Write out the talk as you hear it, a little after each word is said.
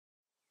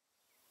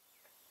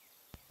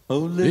O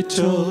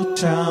little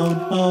town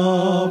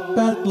of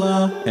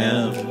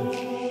Bethlehem,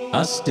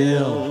 how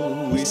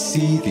still we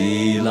see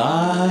thee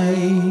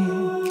lie.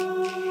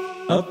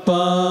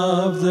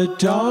 Above the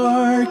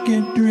dark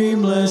and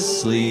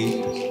dreamless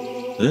sleep,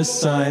 the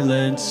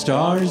silent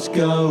stars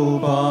go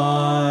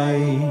by.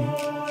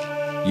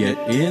 Yet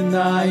in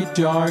thy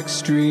dark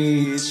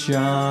streets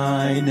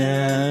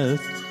shineth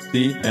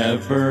the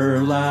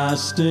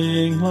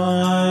everlasting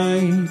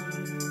light.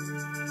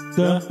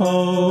 The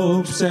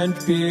hopes and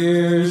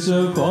fears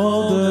of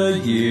all the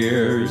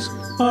years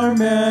are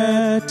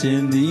met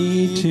in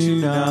thee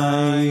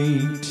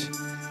tonight.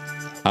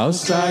 How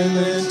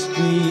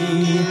silently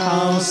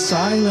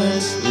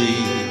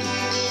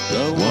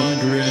the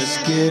wondrous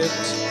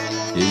gift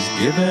is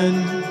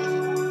given.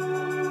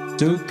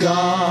 So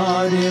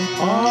God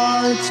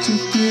imparts to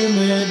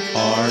human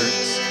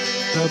hearts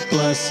the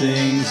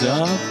blessings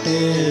of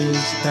his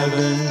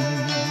heaven.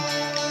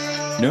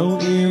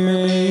 No ear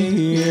may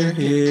hear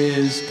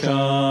his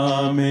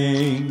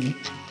coming,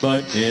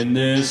 but in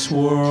this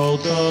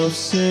world of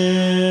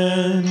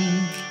sin,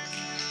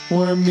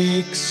 where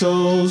meek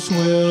souls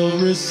will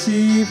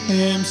receive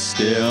him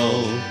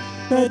still,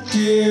 that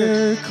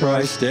dear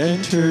Christ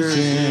enters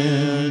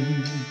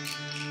in.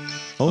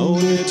 O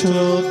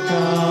little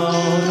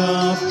town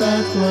of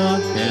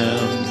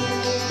Bethlehem,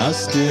 how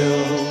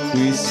still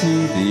we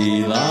see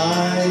thee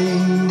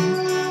lie.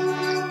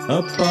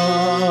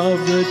 Above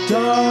the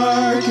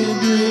dark and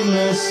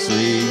dreamless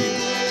sleep,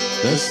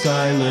 the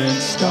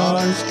silent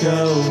stars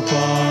go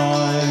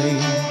by.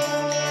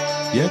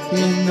 Yet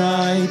in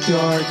thy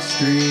dark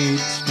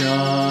streets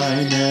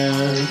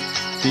shineth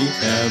the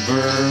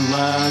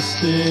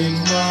everlasting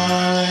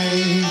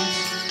light.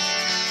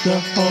 The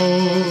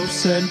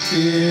hopes and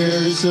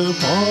fears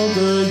of all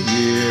the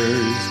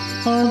years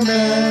are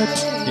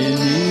met in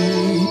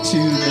thee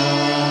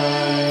tonight.